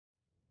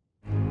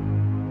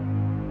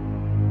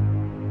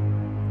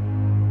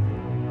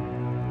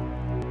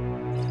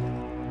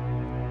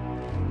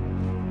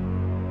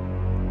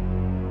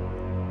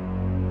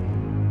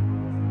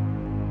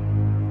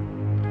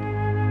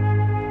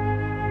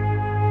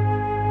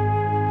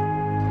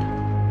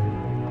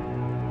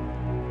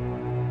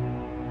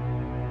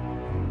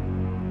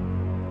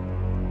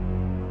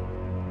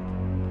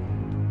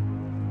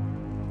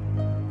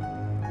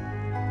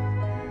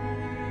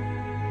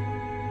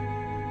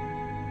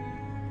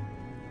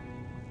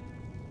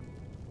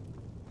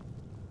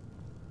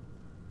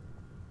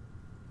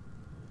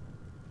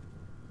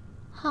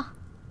Huh.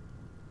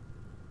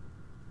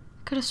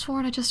 I could have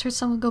sworn I just heard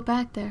someone go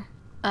back there.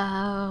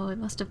 Oh, it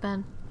must have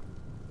been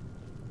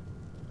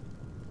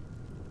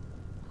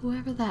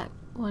whoever that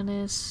one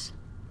is.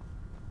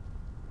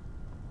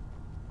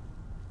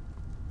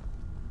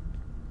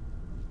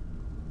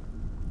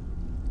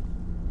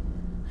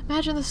 I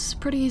imagine this is a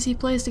pretty easy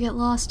place to get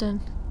lost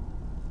in.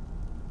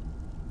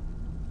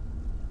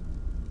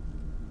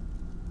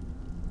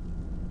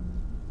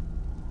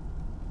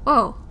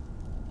 Whoa.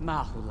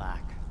 Mahulak.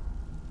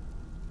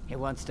 He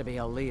wants to be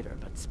a leader,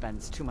 but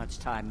spends too much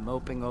time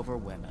moping over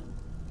women.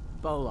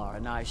 Bolar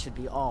and I should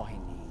be all he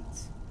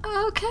needs.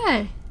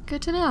 Okay,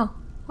 good to know.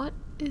 What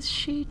is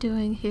she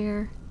doing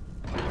here?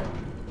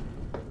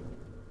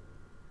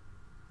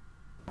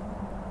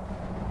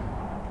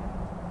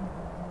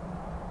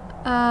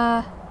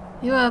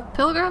 You a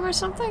pilgrim or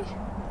something?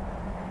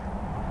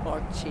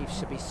 Orc chiefs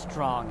should be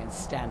strong and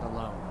stand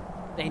alone.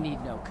 They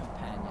need no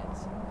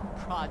companions.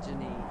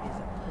 Progeny is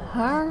a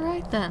poor.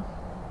 Alright then.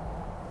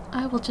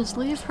 I will just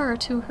leave her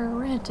to her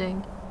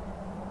ranting.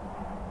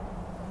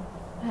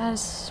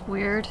 That's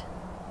weird.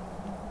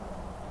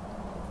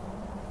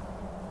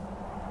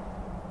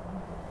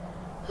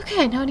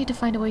 Okay, now I need to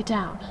find a way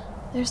down.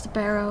 There's the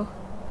barrow.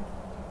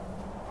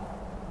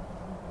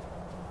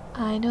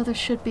 I know there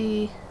should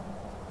be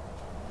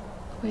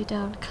a way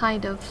down,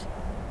 kind of.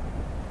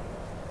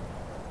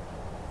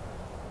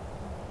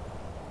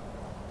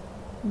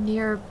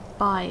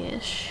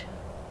 Nearby-ish.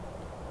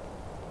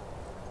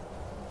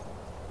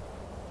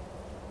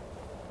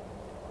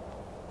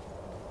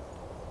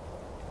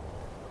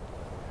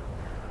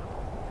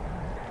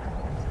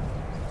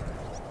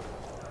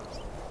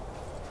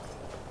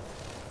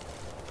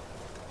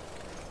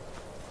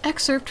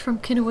 Excerpt from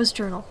Kinua's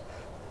journal.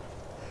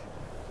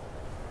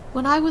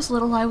 When I was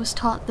little, I was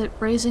taught that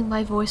raising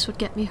my voice would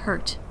get me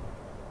hurt.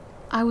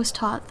 I was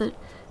taught that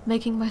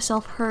making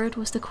myself heard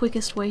was the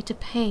quickest way to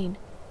pain.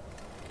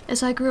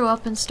 As I grew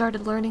up and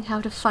started learning how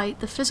to fight,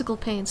 the physical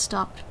pain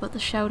stopped, but the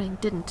shouting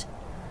didn't.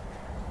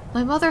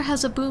 My mother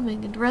has a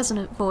booming and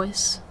resonant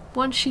voice,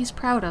 one she's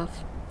proud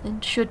of,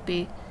 and should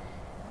be,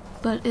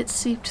 but it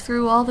seeped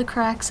through all the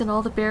cracks and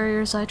all the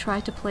barriers I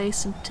tried to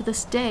place, and to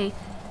this day,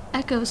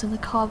 echoes in the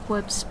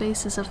cobweb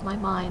spaces of my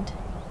mind.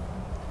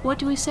 What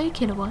do we say,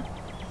 Kinua?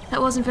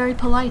 That wasn't very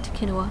polite,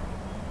 Kinua.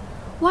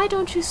 Why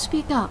don't you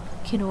speak up,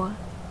 Kinua?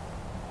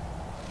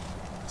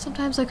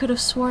 Sometimes I could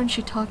have sworn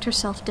she talked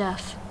herself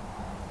deaf.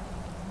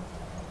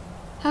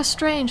 How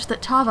strange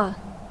that Tava,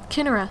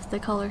 Kinnereth they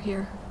call her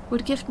here,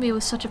 would gift me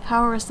with such a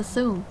power as the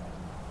Thu'um.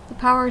 The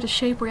power to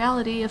shape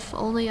reality if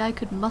only I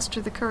could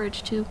muster the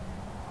courage to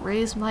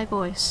raise my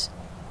voice.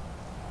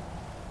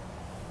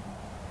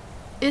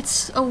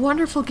 It's a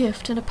wonderful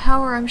gift and a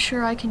power I'm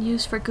sure I can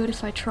use for good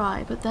if I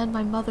try, but then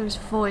my mother's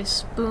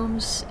voice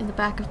booms in the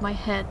back of my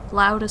head,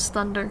 loud as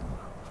thunder.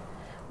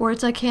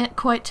 Words I can't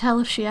quite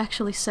tell if she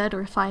actually said or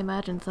if I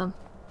imagined them.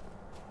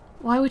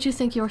 Why would you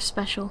think you're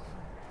special?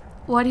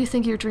 Why do you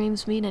think your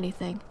dreams mean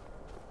anything?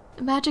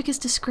 Magic is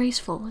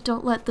disgraceful.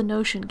 Don't let the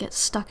notion get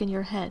stuck in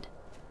your head.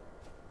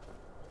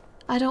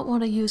 I don't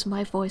want to use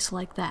my voice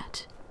like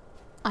that.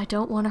 I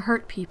don't want to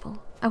hurt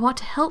people. I want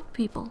to help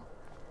people.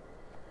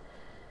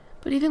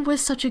 But even with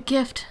such a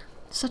gift,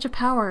 such a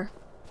power,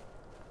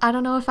 I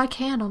don't know if I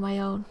can on my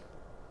own.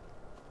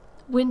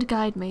 Wind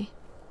guide me.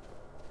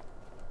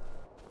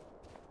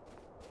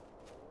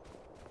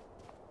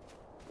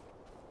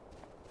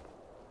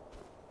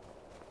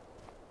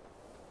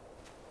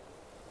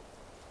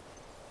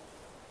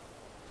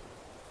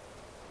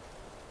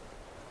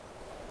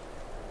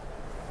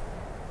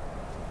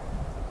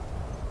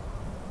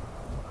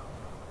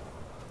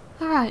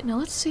 Alright, now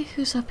let's see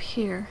who's up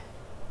here.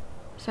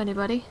 If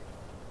anybody.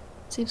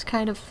 Seems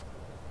kind of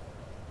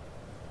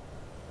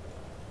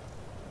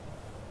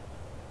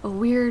a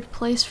weird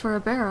place for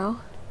a barrow.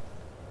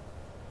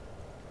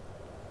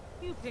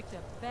 You picked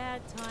a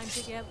bad time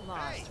to get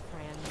lost,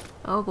 friend.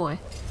 Oh boy.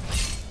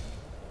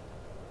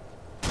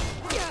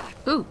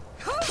 Ooh.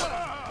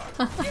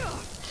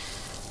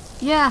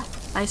 Yeah,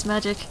 ice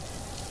magic.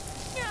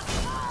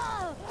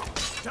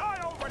 Die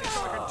already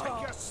so I can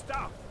take your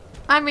stuff.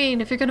 I mean,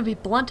 if you're gonna be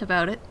blunt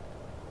about it.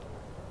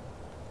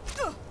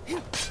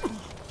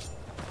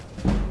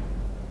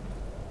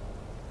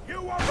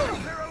 You won't get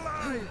here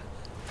alive.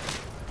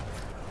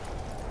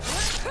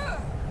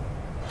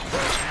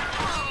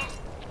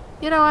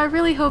 You know, I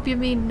really hope you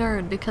mean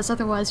nerd, because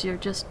otherwise you're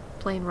just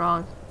plain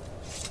wrong.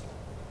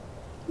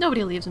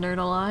 Nobody leaves nerd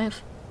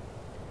alive.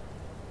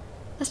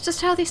 That's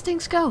just how these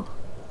things go.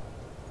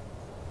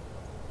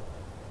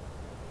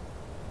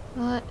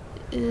 What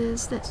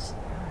is this?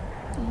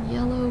 The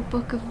Yellow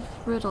Book of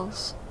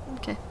Riddles.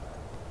 Okay.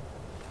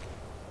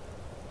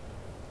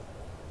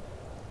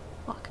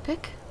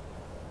 Lockpick.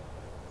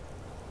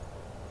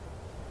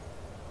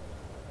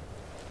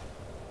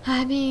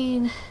 I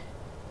mean...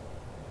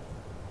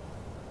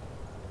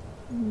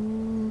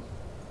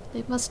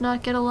 they must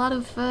not get a lot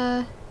of,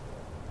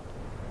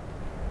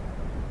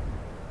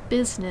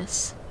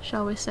 business,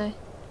 shall we say.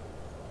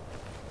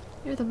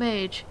 You're the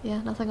mage.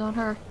 Yeah, nothing on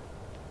her.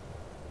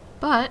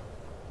 But,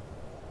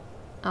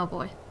 Oh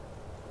boy.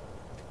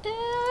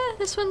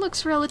 This one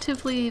looks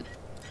relatively...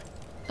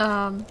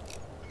 there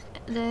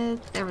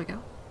we go.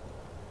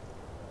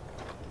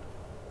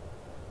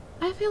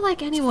 I feel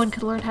like anyone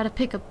could learn how to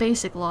pick a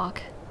basic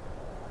lock.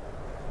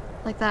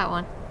 Like that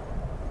one.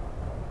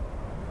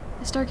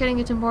 You start getting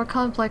into more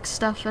complex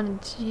stuff and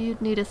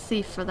you'd need a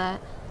thief for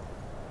that.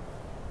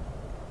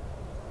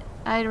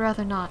 I'd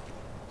rather not.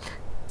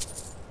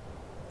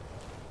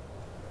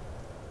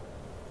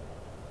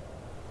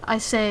 I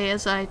say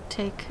as I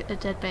take a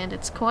dead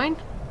bandit's coin.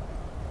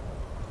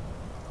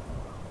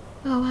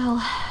 Oh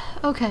well,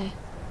 okay.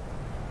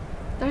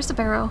 There's the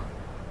barrow.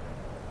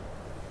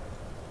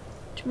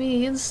 Which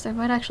means there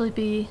might actually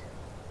be...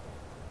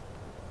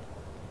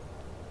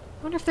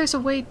 I wonder if there's a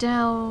way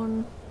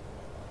down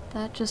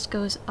that just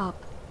goes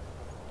up.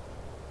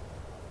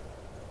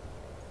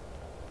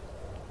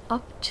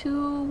 Up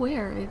to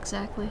where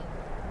exactly?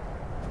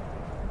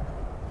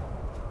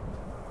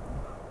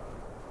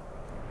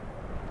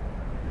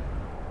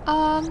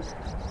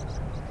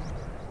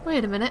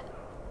 Wait a minute.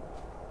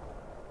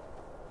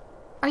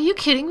 Are you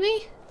kidding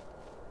me?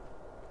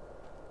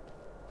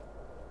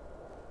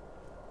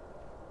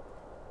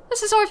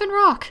 This is Orphan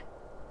Rock!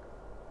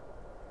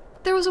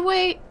 There was a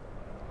way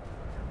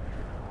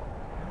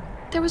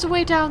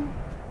down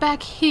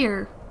back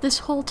here this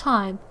whole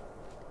time,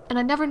 and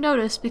I never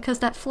noticed because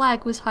that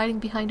flag was hiding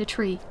behind a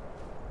tree.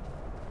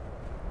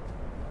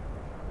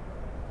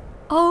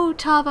 Oh,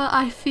 Tava,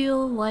 I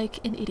feel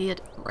like an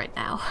idiot right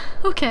now.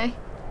 Okay.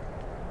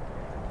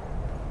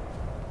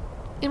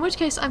 In which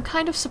case, I'm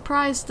kind of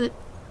surprised that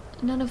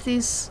none of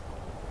these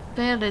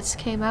bandits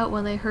came out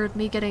when they heard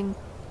me getting...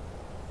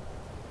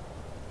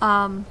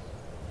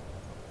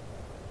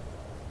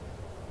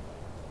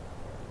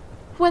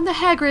 when the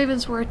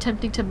Hagravens were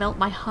attempting to melt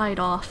my hide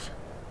off.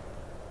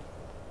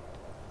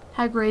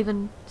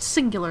 Hagraven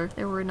singular.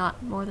 There were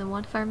not more than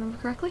one, if I remember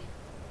correctly.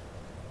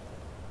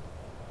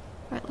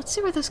 Alright, let's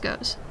see where this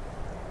goes.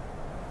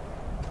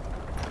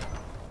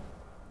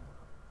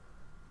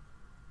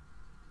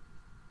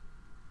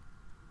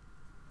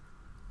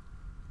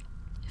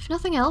 If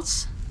nothing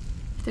else,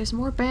 if there's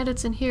more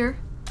bandits in here,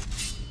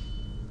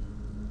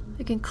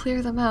 I can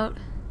clear them out.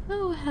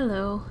 Oh,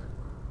 hello.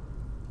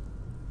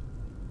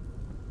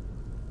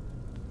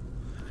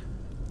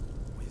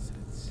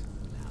 Wizards.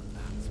 Now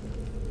that's...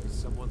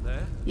 Someone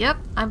there? Yep,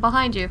 I'm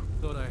behind you.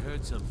 Thought I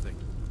heard something.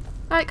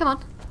 Alright, come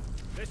on.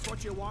 This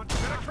what you want?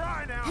 Better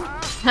try now,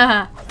 huh?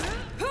 Haha.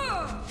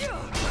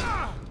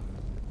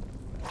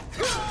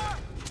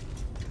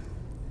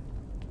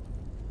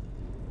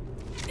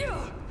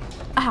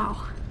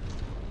 Ow.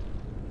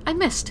 I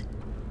missed.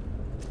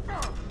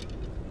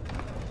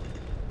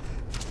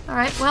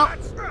 Alright, well.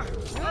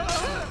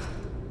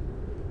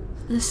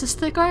 This is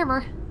thick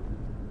armor.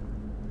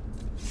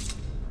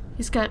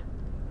 He's got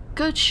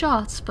good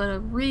shots, but a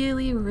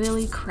really,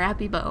 really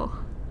crappy bow.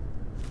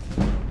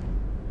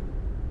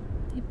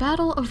 The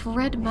Battle of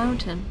Red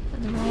Mountain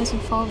and the rise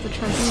and fall of the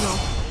Tribunal.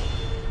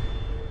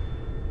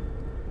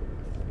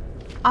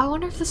 I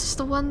wonder if this is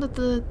the one that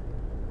the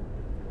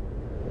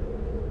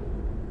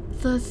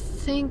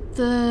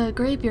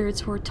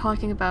Greybeards were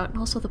talking about, and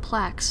also the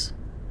plaques.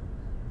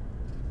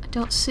 I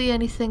don't see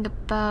anything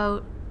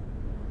about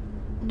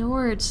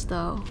Nords,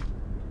 though.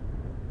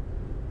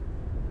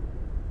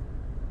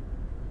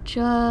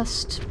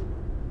 Just...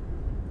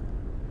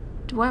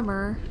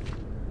 Dwemer.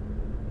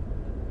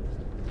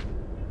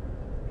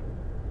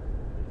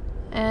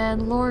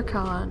 And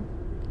Lorcan.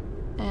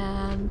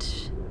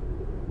 And...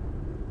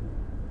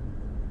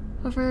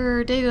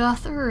 whoever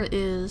Dagothur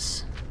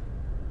is...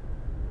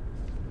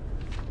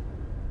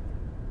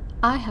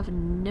 I have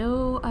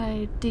no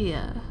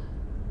idea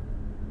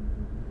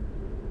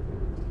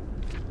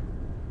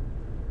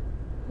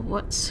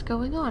what's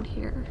going on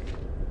here.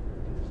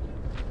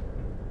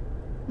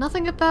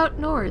 Nothing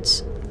about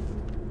Nords.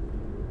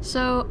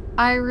 So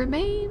I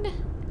remain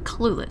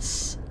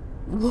clueless.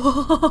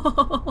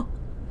 Whoa!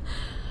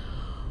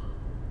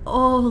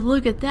 Oh,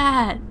 look at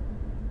that!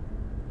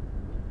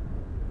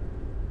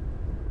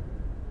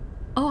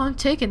 Oh, I'm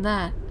taking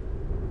that.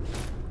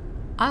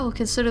 I will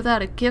consider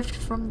that a gift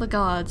from the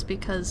gods,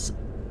 because...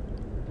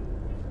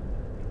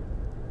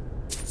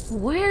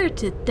 where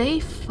did they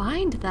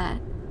find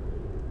that?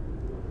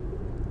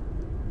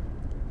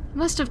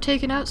 Must have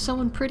taken out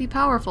someone pretty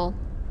powerful.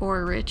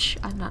 Or rich,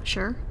 I'm not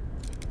sure.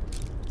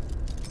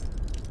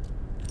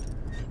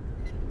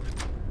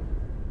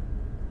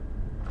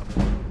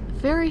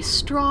 Very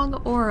strong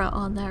aura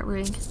on that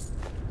ring.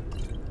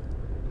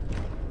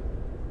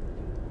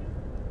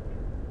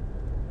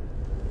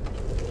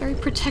 Very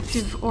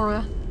protective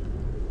aura.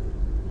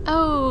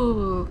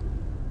 Oh!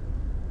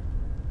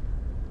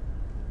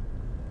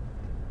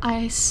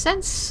 I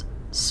sense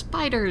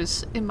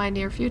spiders in my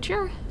near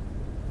future.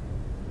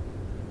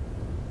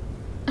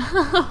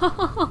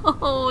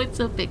 Oh, it's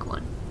a big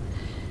one.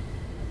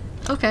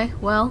 Okay,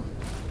 well.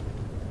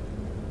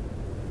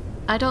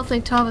 I don't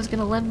think Tava's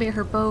gonna lend me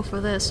her bow for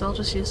this, so I'll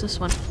just use this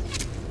one.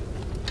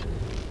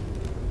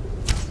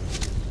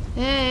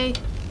 Hey!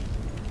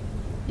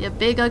 You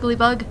big ugly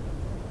bug.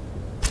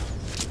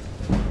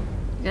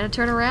 You gonna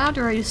turn around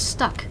or are you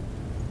stuck?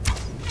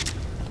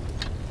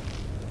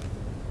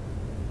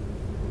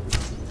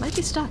 Might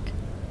be stuck.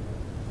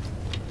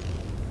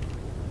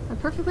 I'm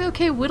perfectly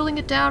okay whittling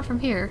it down from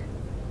here.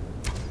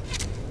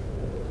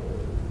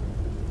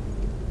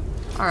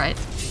 Alright.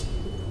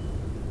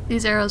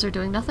 These arrows are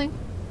doing nothing.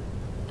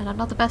 And I'm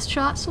not the best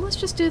shot, so let's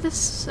just do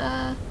this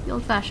the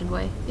old-fashioned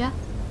way, yeah?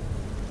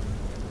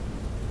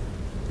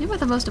 You are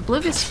the most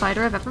oblivious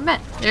spider I've ever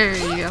met. There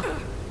you go.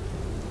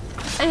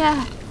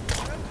 Yeah.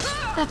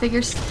 That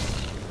figures.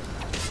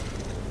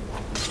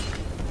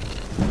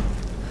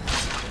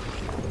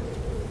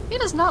 He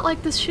does not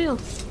like this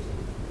shield.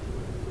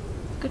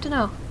 Good to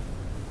know.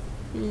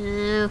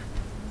 Ew.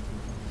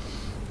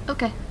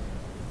 Okay.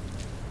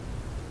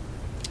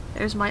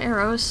 There's my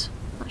arrows.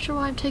 Not sure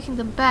why I'm taking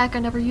them back. I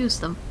never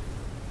used them.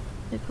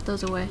 They put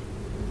those away.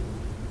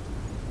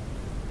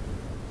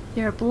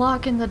 You're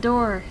blocking the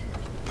door.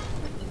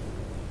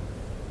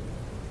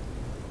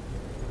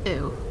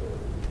 Ew.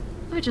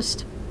 Let me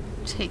just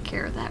take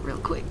care of that real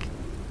quick.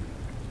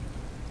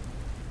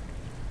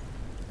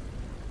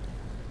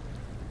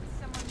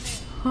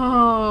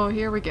 Oh,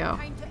 here we go.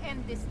 Time to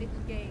end this little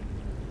game.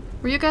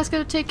 Were you guys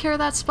gonna take care of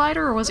that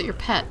spider, or was it your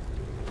pet?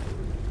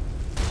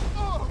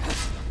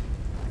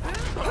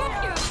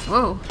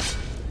 Whoa.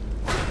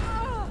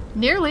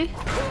 Nearly.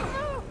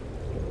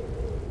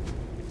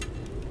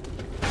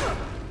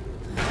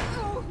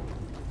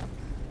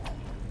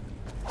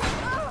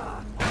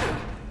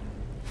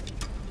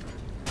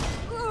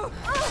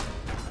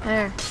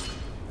 There.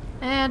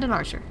 And an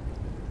archer.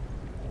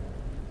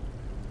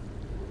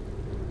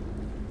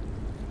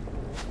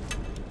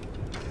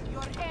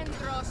 Your end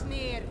draws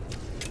near.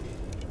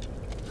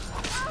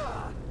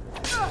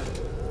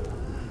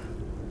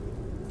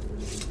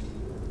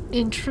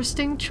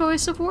 Interesting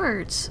choice of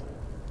words.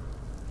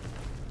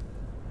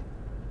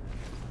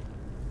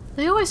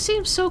 They always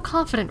seem so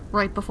confident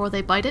right before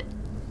they bite it.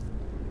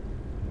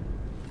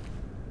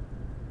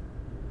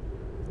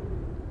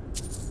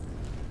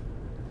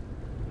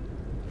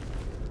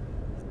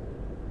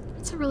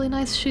 It's a really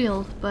nice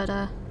shield, but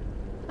I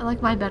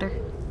like mine better.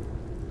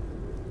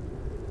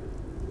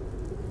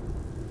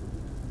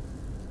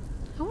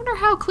 I wonder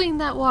how clean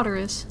that water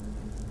is.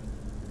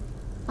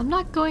 I'm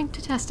not going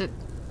to test it.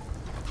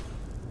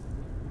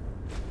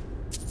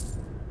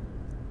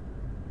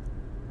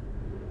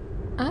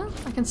 Oh,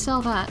 I can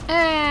sell that.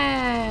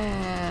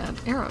 And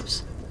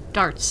arrows.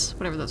 Darts,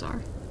 whatever those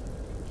are.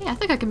 Yeah, I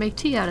think I can make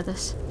tea out of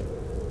this.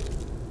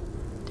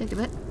 Take a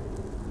bit.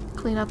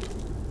 Clean up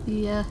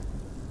the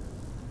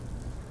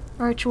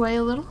archway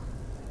a little.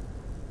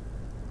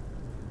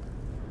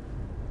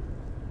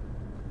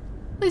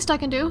 Least I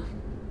can do.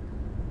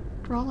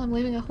 After all, I'm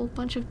leaving a whole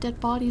bunch of dead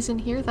bodies in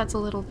here. That's a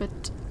little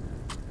bit...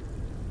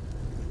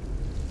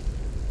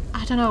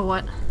 I don't know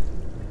what.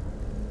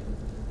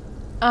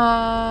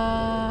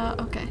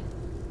 Okay.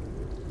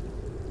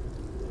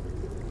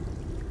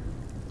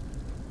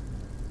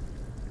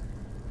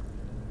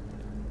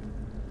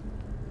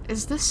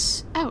 Is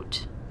this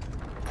out?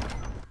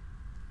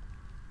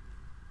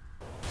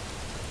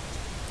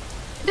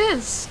 It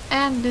is!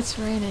 And it's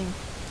raining.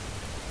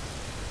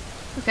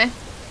 Okay.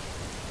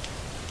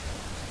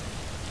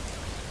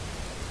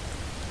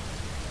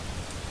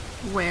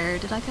 Where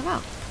did I come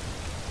out?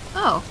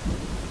 Oh.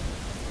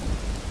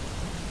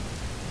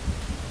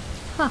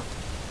 Huh.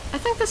 I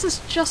think this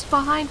is just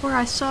behind where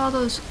I saw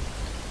those...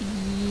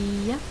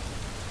 Yep.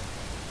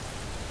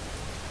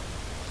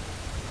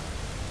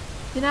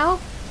 You know,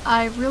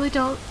 I really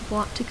don't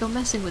want to go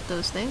messing with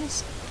those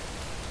things.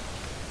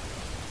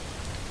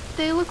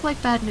 They look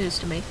like bad news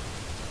to me.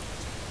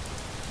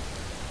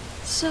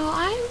 So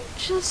I'm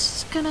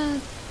just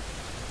gonna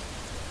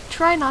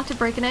try not to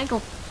break an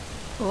ankle.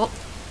 Oh.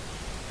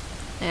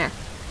 There.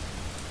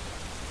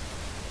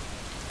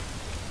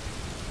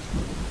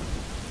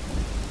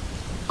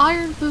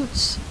 Iron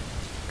boots.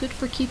 Good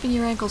for keeping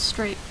your ankles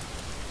straight.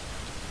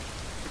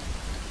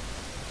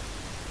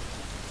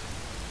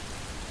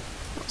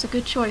 That was a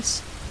good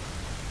choice.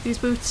 These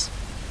boots.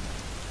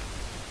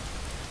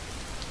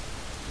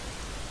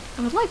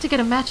 I would like to get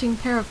a matching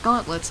pair of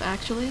gauntlets,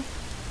 actually.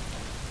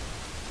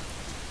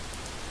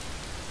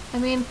 I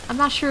mean, I'm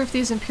not sure if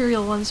these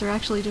Imperial ones are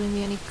actually doing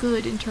me any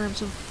good in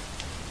terms of...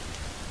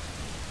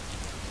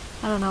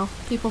 I don't know,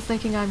 people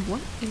thinking I'm...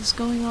 What is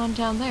going on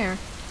down there?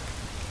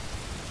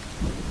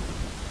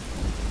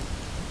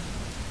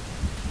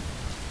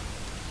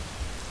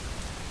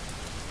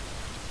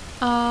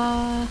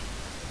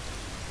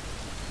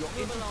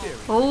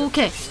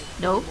 Okay.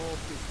 Nope.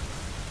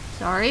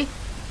 Sorry.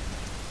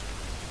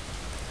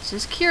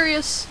 Just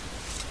curious.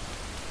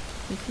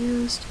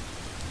 Confused.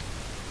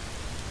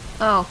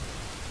 Oh.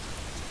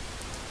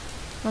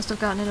 Must have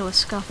gotten into a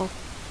scuffle.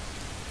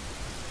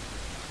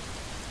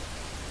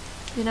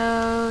 You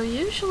know,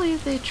 usually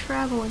they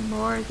travel in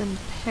more than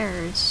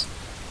pairs.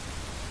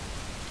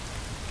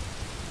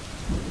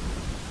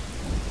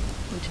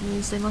 Which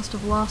means they must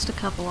have lost a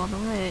couple on the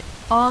way.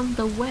 On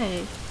the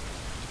way.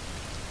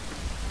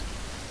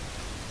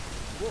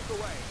 Walk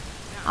away.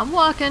 I'm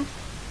walking.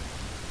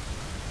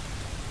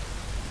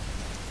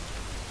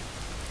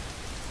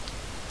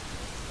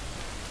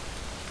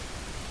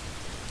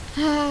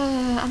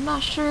 I'm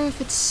not sure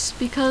if it's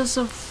because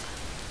of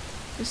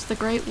just the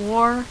Great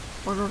War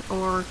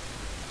or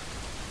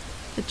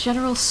the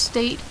general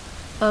state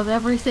of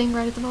everything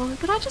right at the moment,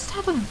 but I just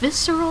have a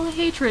visceral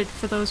hatred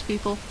for those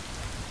people.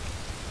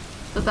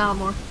 The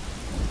Balmor.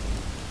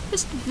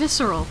 Just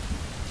visceral.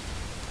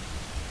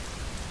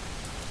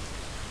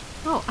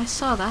 Oh, I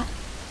saw that.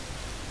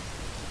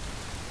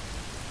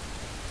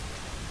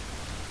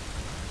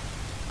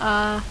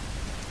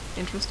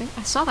 Interesting.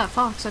 I saw that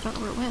fox, I don't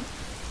know where it went.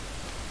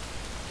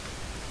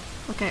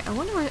 Okay, I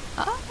wonder where...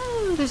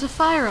 Oh, there's a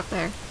fire up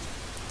there.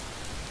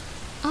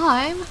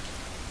 I'm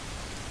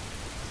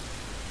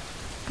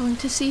going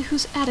to see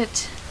who's at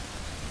it.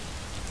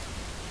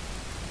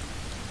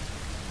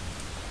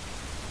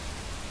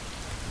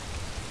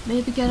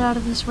 Maybe get out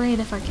of this rain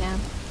if I can.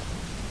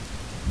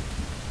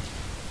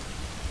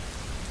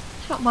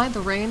 I don't mind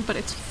the rain, but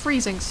it's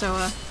freezing,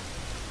 so,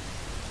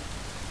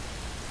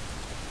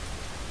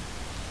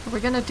 Are we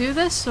gonna do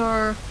this,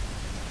 or...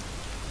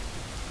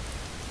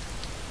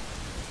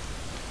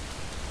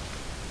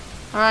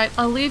 Alright,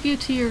 I'll leave you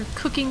to your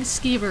cooking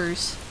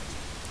skeevers.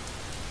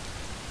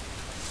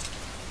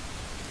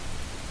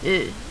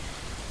 Ugh.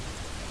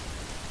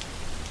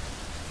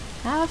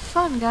 Have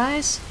fun,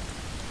 guys.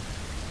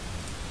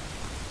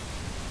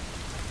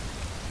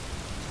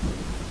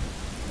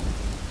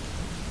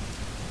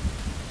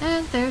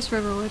 And there's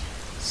Riverwood.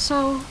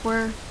 So,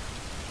 we're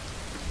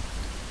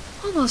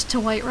almost to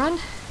Whiterun.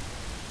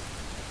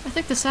 I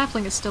think the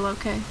sapling is still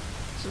okay,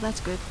 so that's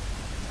good.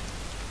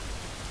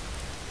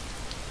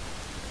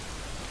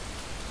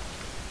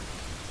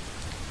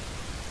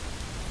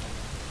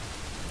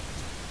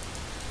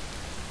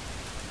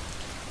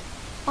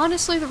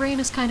 Honestly, the rain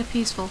is kind of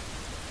peaceful.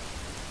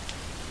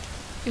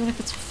 Even if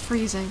it's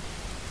freezing.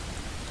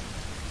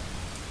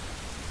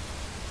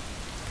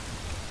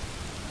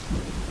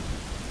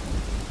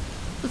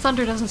 The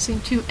thunder doesn't seem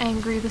too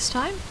angry this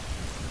time.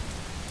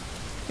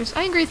 There's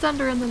angry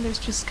thunder and then there's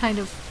just kind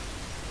of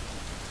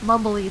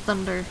mumbly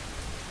thunder.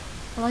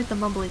 I like the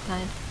mumbly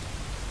kind.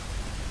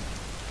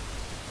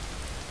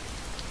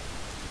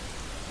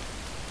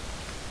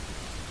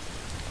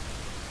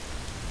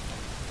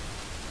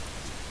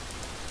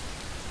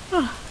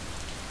 I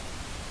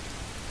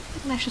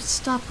think I should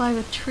stop by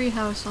the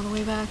treehouse on the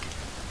way back.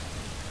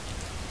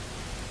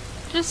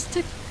 Just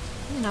to,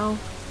 you know,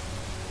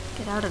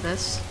 get out of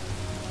this.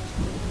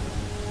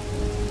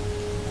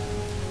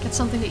 Get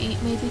something to eat,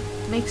 maybe?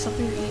 Make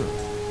something to eat.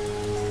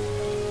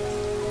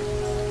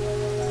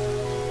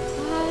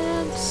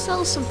 And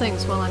sell some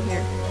things while I'm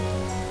here.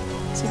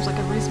 Seems like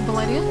a reasonable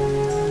idea.